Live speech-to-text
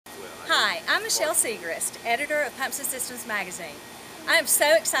Hi, I'm Michelle Segrest, editor of Pumps and Systems magazine. I am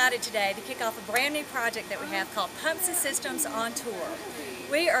so excited today to kick off a brand new project that we have called Pumps and Systems on Tour.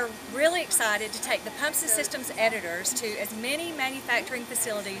 We are really excited to take the Pumps and Systems editors to as many manufacturing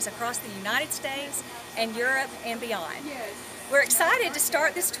facilities across the United States and Europe and beyond. We're excited to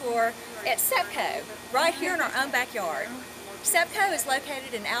start this tour at SEPCO, right here in our own backyard. SEPCO is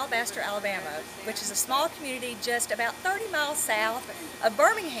located in Alabaster, Alabama, which is a small community just about 30 miles south of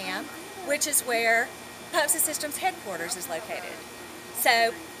Birmingham, which is where Pumps and Systems headquarters is located.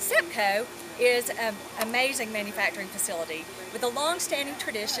 So SEPCO is an amazing manufacturing facility with a long-standing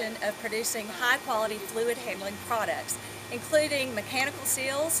tradition of producing high-quality fluid handling products, including mechanical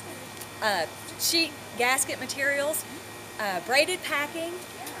seals, sheet gasket materials, braided packing,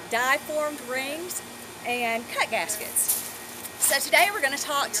 die-formed rings, and cut gaskets. So today we're going to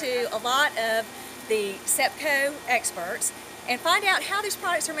talk to a lot of the SEPCO experts and find out how these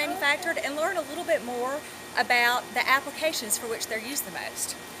products are manufactured and learn a little bit more about the applications for which they're used the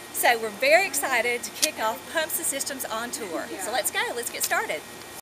most. So we're very excited to kick off Pumps and Systems on Tour. So let's go, let's get started.